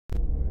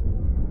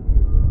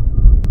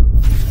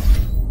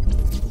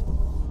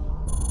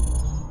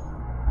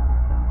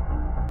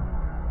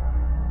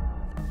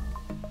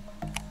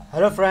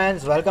Hello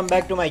friends, welcome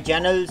back to my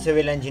channel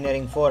Civil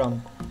Engineering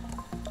Forum.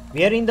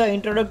 We are in the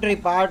introductory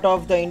part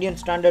of the Indian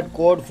Standard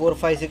Code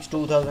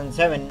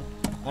 456/2007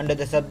 under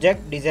the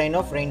subject Design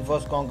of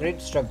Reinforced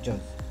Concrete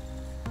Structures.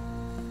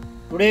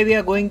 Today we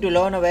are going to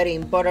learn a very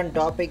important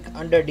topic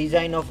under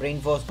Design of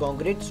Reinforced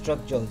Concrete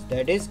Structures,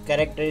 that is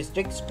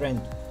characteristic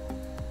strength.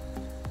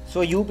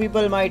 So you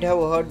people might have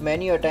heard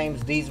many a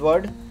times these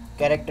word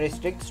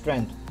characteristic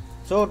strength.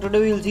 So today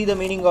we will see the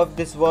meaning of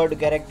this word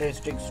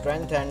characteristic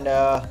strength, and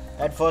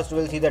at first we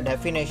will see the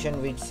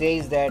definition, which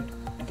says that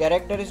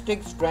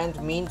characteristic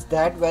strength means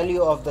that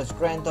value of the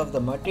strength of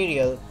the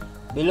material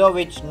below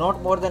which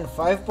not more than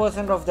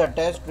 5% of the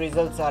test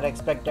results are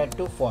expected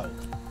to fall.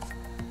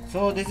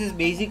 So this is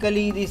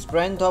basically the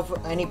strength of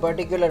any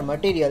particular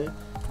material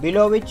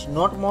below which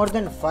not more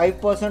than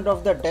 5%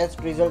 of the test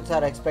results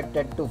are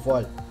expected to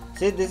fall.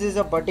 Say this is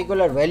a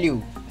particular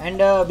value, and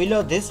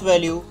below this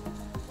value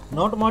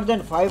not more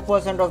than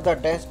 5% of the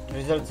test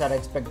results are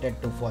expected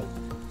to fall.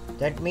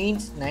 That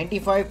means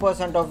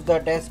 95% of the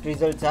test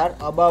results are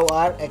above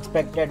our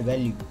expected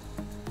value,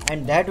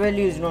 and that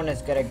value is known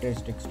as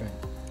characteristic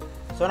strength.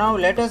 So now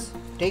let us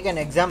take an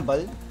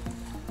example.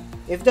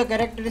 If the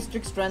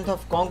characteristic strength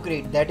of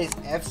concrete, that is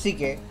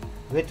FCK,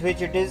 with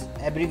which it is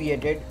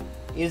abbreviated,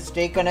 is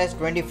taken as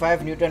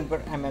 25 Newton per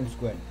mm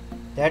square,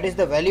 that is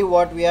the value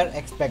what we are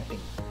expecting.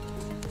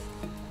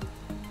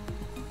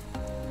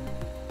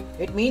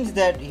 It means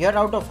that here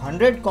out of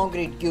 100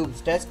 concrete cubes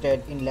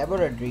tested in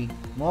laboratory,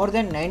 more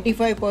than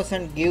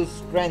 95% gives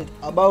strength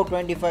above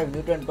 25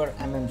 Newton per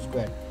mm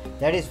square.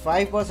 That is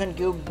 5%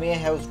 cubes may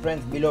have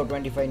strength below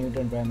 25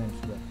 Newton per mm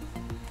square.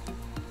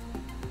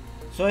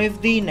 So if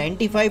the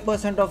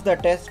 95% of the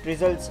test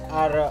results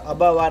are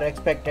above our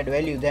expected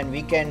value, then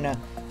we can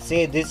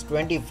say this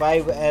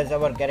 25 as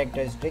our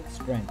characteristic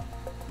strength,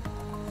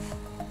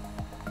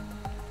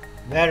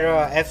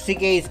 where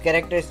FCK is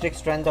characteristic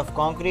strength of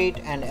concrete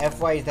and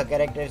Fy is the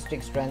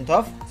characteristic strength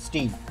of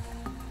steel.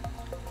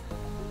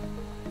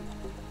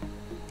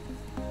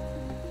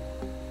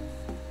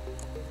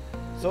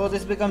 So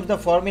this becomes the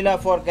formula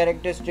for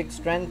characteristic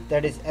strength,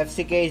 that is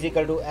FCK is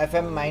equal to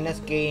Fm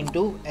minus K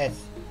into S.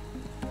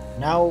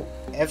 Now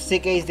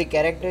FCK is the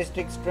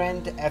characteristic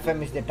strength,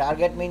 Fm is the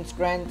target mean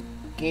strength,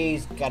 K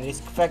is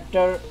risk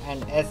factor,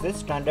 and S is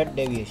standard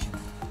deviation.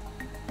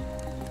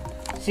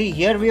 See,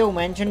 here we have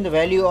mentioned the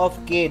value of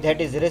K,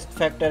 that is risk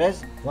factor,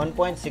 as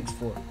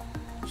 1.64.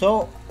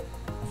 So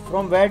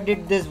from where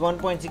did this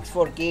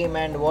 1.64 came,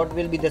 and what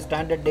will be the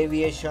standard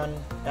deviation,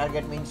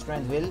 target mean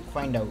strength, we'll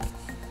find out.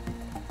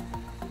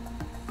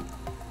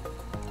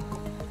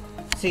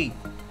 See,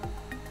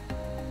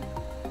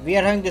 we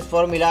are having this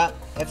formula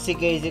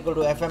FCK is equal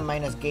to Fm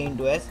minus K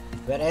into S,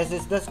 where S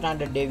is the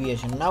standard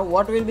deviation. Now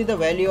what will be the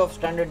value of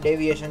standard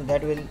deviation,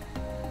 that we'll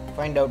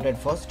find out at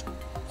first.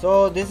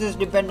 So this is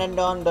dependent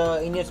on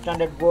the Indian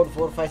Standard Code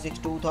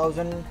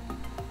 456/2000,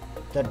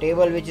 the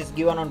table which is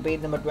given on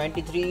page number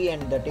 23,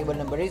 and the table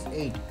number is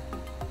 8,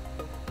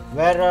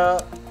 where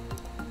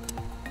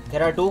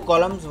there are two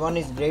columns, one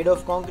is grade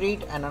of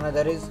concrete and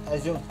another is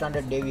assumed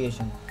standard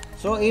deviation.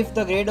 So if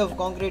the grade of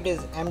concrete is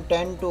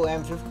M10 to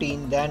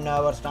M15, then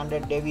our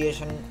standard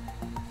deviation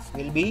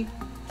will be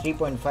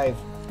 3.5.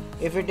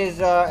 If it is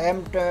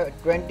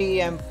M20,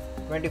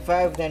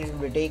 M25, then it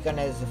will be taken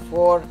as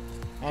 4.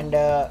 And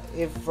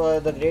if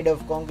the grade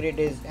of concrete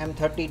is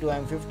M30 to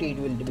M50, it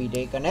will be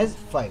taken as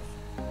 5.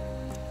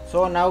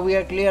 So now we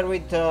are clear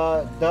with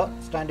the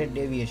standard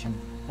deviation.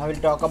 Now we'll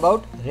talk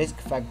about risk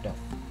factor,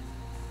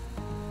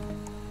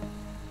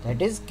 that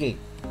is K.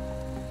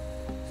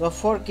 So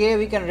for K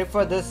we can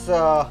refer this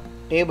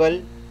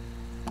table,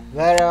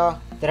 where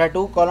there are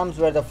two columns,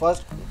 where the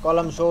first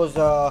column shows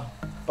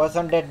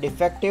percentage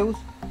defectives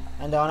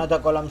and the another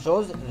column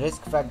shows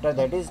risk factor,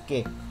 that is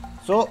K.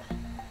 So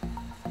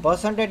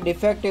percentage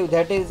defective,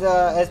 that is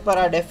as per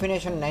our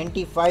definition,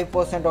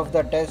 95% of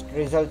the test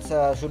results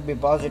should be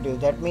positive.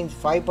 That means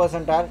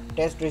 5% our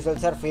test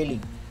results are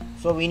failing.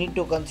 So we need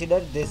to consider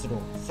this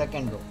row,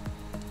 second row.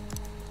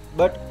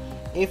 But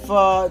if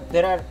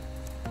there are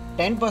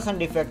 10%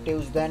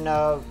 defectives, then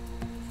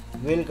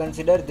we will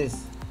consider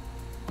this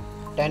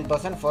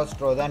 10%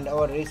 first row, then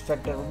our risk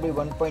factor would be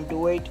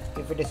 1.28.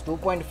 If it is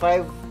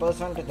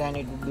 2.5%, then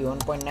it would be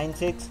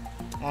 1.96,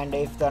 and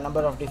if the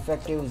number of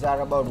defectives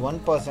are about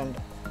 1%,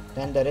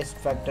 then the risk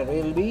factor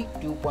will be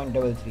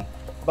 2.33.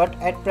 But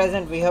at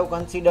present we have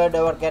considered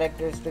our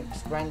characteristic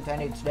strength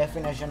and its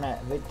definition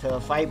with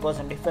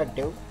 5%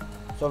 defective,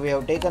 so we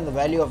have taken the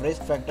value of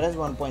risk factor as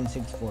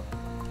 1.64,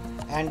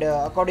 and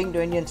according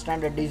to Indian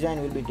standard design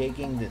we will be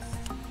taking this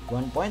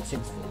 1.64.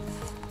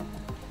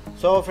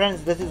 So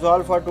friends, this is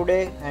all for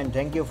today, and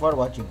thank you for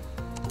watching.